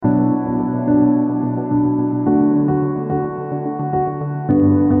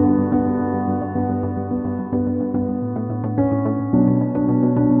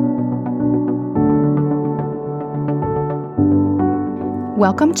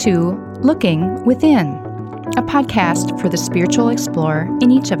Welcome to Looking Within, a podcast for the spiritual explorer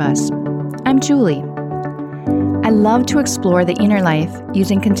in each of us. I'm Julie. I love to explore the inner life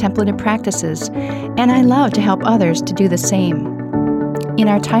using contemplative practices, and I love to help others to do the same. In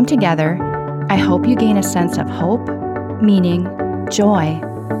our time together, I hope you gain a sense of hope, meaning, joy,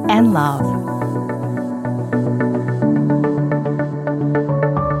 and love.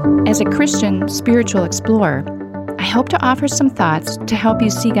 As a Christian spiritual explorer, I hope to offer some thoughts to help you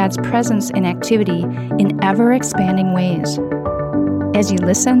see God's presence and activity in ever-expanding ways. As you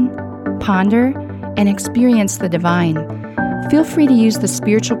listen, ponder, and experience the divine, feel free to use the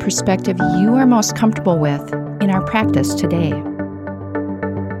spiritual perspective you are most comfortable with in our practice today.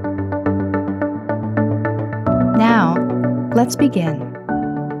 Now, let's begin.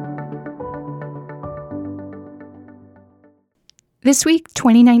 This week,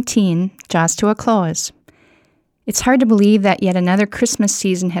 2019, draws to a close. It's hard to believe that yet another Christmas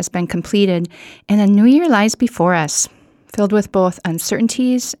season has been completed and a new year lies before us, filled with both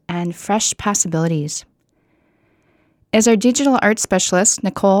uncertainties and fresh possibilities. As our digital art specialist,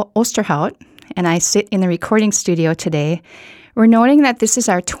 Nicole Osterhout, and I sit in the recording studio today, we're noting that this is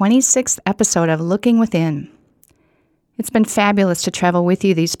our 26th episode of Looking Within. It's been fabulous to travel with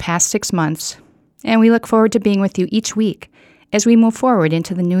you these past 6 months, and we look forward to being with you each week as we move forward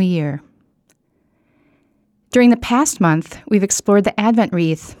into the new year. During the past month, we've explored the Advent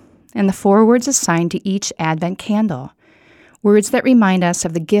wreath and the 4 words assigned to each Advent candle, words that remind us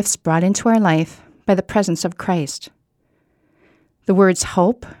of the gifts brought into our life by the presence of Christ. The words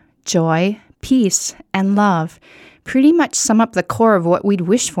hope, joy, peace, and love pretty much sum up the core of what we'd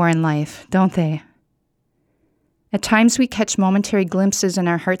wish for in life, don't they? At times we catch momentary glimpses in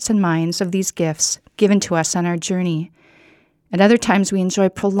our hearts and minds of these gifts given to us on our journey. At other times, we enjoy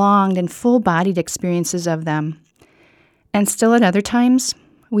prolonged and full-bodied experiences of them. And still at other times,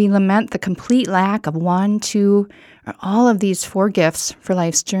 we lament the complete lack of 1, 2, or all of these 4 gifts for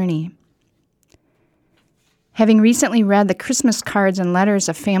life's journey. Having recently read the Christmas cards and letters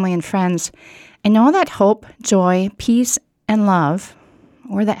of family and friends, I know that hope, joy, peace, and love,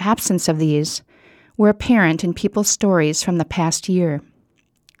 or the absence of these, were apparent in people's stories from the past year.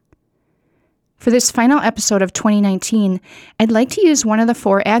 For this final episode of 2019, I'd like to use one of the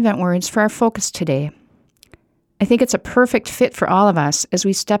 4 Advent words for our focus today. I think it's a perfect fit for all of us as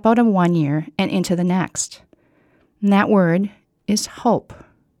we step out of one year and into the next. And that word is hope.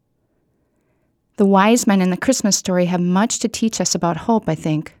 The wise men in the Christmas story have much to teach us about hope, I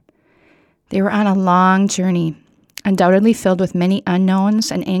think. They were on a long journey, undoubtedly filled with many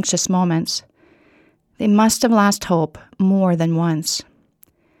unknowns and anxious moments. They must have lost hope more than once.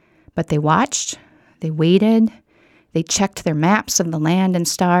 But they watched, they waited, they checked their maps of the land and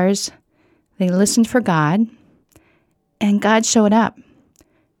stars, they listened for God, and God showed up,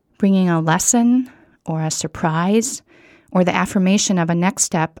 bringing a lesson or a surprise or the affirmation of a next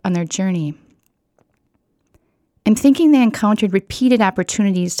step on their journey. I'm thinking they encountered repeated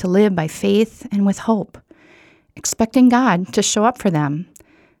opportunities to live by faith and with hope, expecting God to show up for them,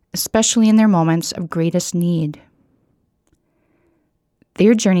 especially in their moments of greatest need.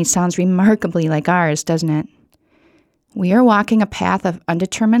 Their journey sounds remarkably like ours, doesn't it? We are walking a path of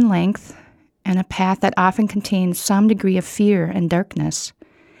undetermined length and a path that often contains some degree of fear and darkness.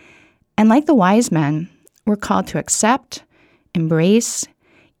 And like the wise men, we're called to accept, embrace,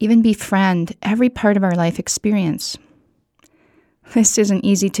 even befriend every part of our life experience. This isn't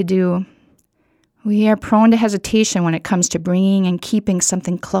easy to do. We are prone to hesitation when it comes to bringing and keeping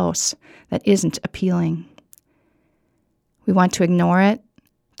something close that isn't appealing. We want to ignore it,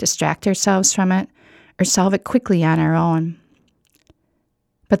 distract ourselves from it, or solve it quickly on our own.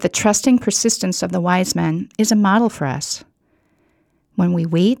 But the trusting persistence of the wise men is a model for us. When we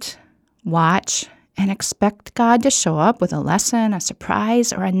wait, watch, and expect God to show up with a lesson, a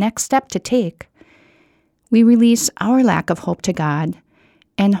surprise, or a next step to take, we release our lack of hope to God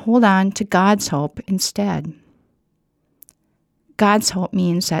and hold on to God's hope instead. God's hope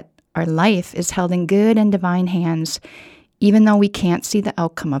means that our life is held in good and divine hands, even though we can't see the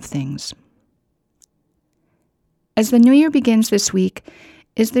outcome of things. As the new year begins this week,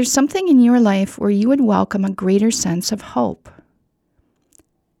 is there something in your life where you would welcome a greater sense of hope?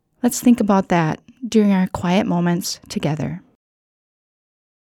 Let's think about that during our quiet moments together.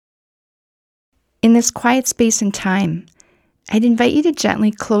 In this quiet space and time, I'd invite you to gently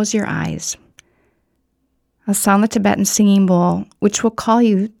close your eyes. I'll sound the Tibetan singing bowl, which will call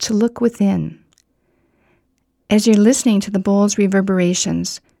you to look within. As you're listening to the bowl's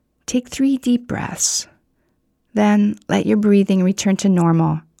reverberations, take 3 deep breaths. Then let your breathing return to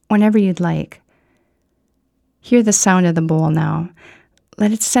normal whenever you'd like. Hear the sound of the bowl now.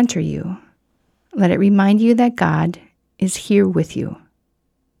 Let it center you. Let it remind you that God is here with you.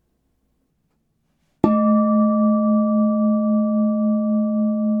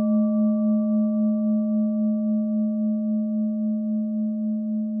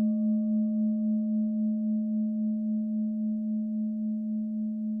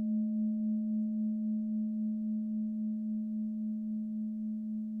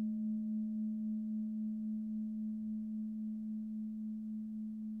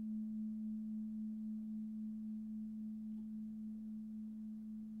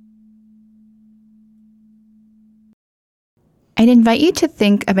 I'd invite you to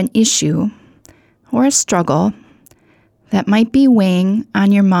think of an issue or a struggle that might be weighing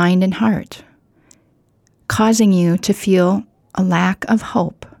on your mind and heart, causing you to feel a lack of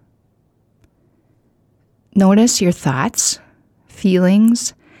hope. Notice your thoughts,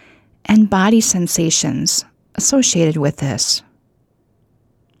 feelings, and body sensations associated with this.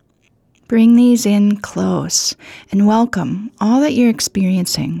 Bring these in close and welcome all that you're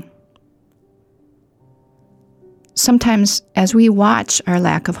experiencing. Sometimes, as we watch our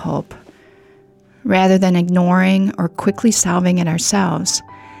lack of hope, rather than ignoring or quickly solving it ourselves,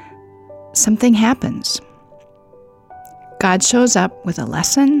 something happens. God shows up with a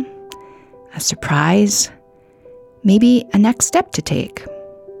lesson, a surprise, maybe a next step to take.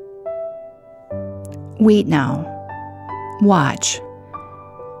 Wait now, watch,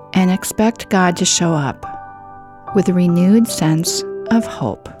 and expect God to show up with a renewed sense of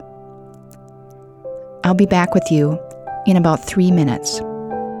hope. I'll be back with you in about 3 minutes.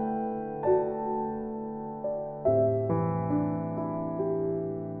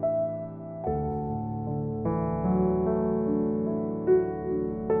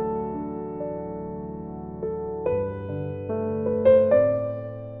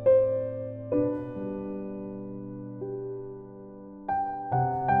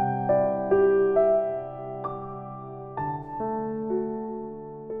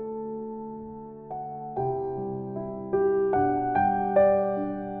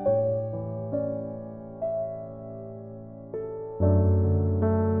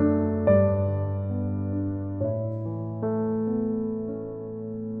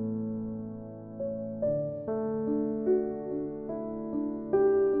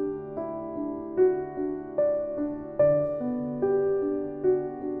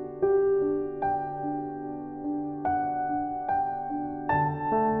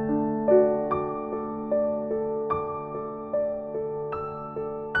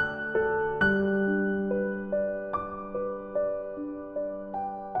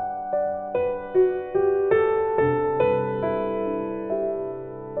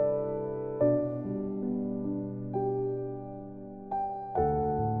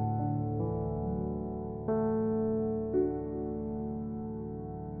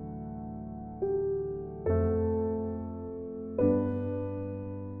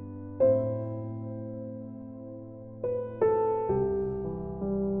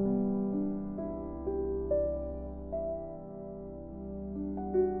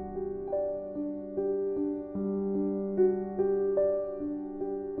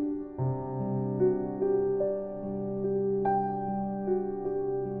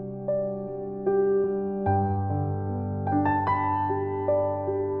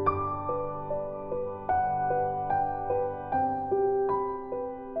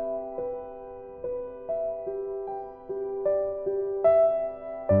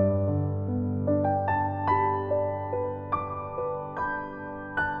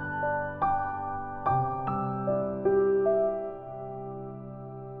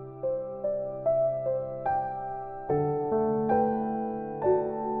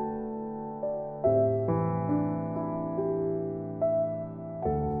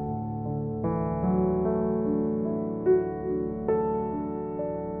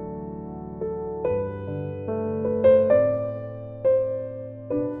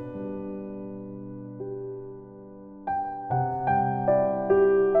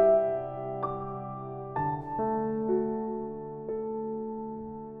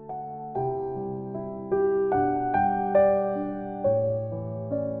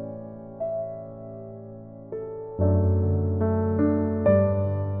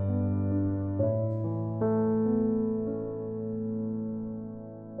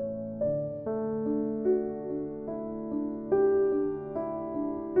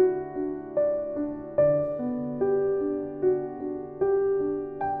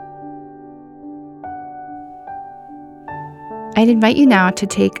 I'd invite you now to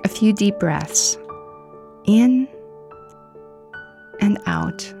take a few deep breaths, in and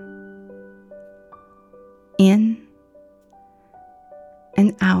out, in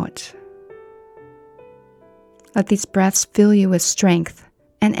and out. Let these breaths fill you with strength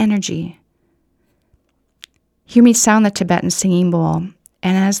and energy. Hear me sound the Tibetan singing bowl,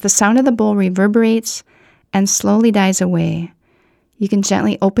 and as the sound of the bowl reverberates and slowly dies away, you can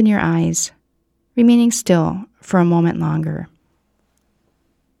gently open your eyes, remaining still for a moment longer.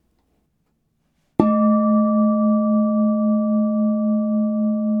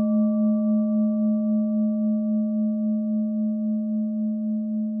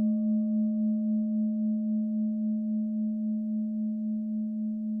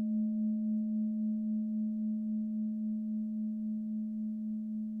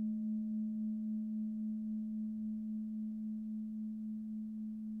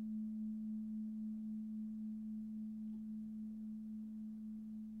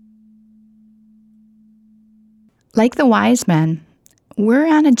 Like the wise men, we're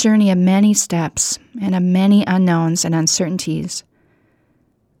on a journey of many steps and of many unknowns and uncertainties.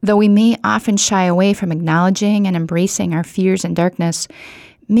 Though we may often shy away from acknowledging and embracing our fears and darkness,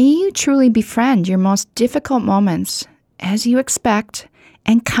 may you truly befriend your most difficult moments as you expect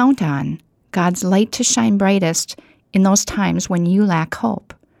and count on God's light to shine brightest in those times when you lack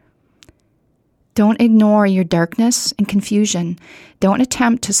hope. Don't ignore your darkness and confusion. Don't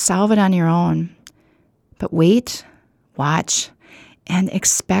attempt to solve it on your own. But wait, watch, and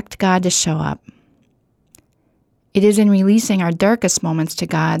expect God to show up. It is in releasing our darkest moments to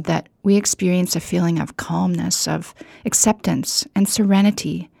God that we experience a feeling of calmness, of acceptance and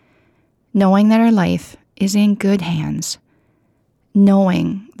serenity, knowing that our life is in good hands,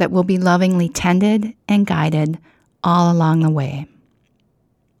 knowing that we'll be lovingly tended and guided all along the way.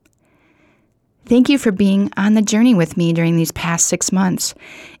 Thank you for being on the journey with me during these past 6 months.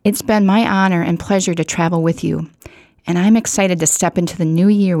 It's been my honor and pleasure to travel with you, and I'm excited to step into the new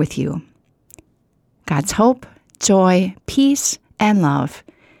year with you. God's hope, joy, peace, and love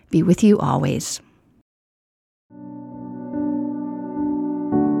be with you always.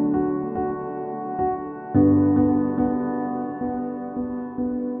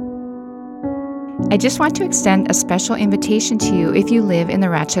 I just want to extend a special invitation to you if you live in the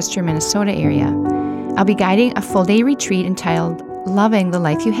Rochester, Minnesota area. I'll be guiding a full-day retreat entitled Loving the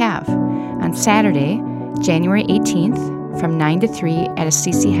Life You Have on Saturday, January 18th from 9 to 3 at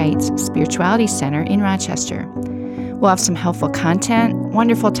Assisi Heights Spirituality Center in Rochester. We'll have some helpful content,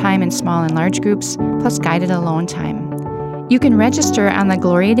 wonderful time in small and large groups, plus guided alone time. You can register on the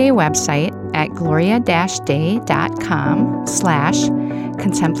Gloria Day website at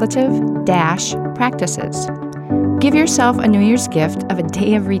gloria-day.com/contemplative-practices. Give yourself a New Year's gift of a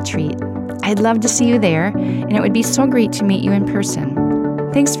day of retreat. I'd love to see you there, and it would be so great to meet you in person.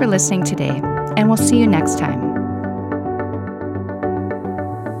 Thanks for listening today, and we'll see you next time.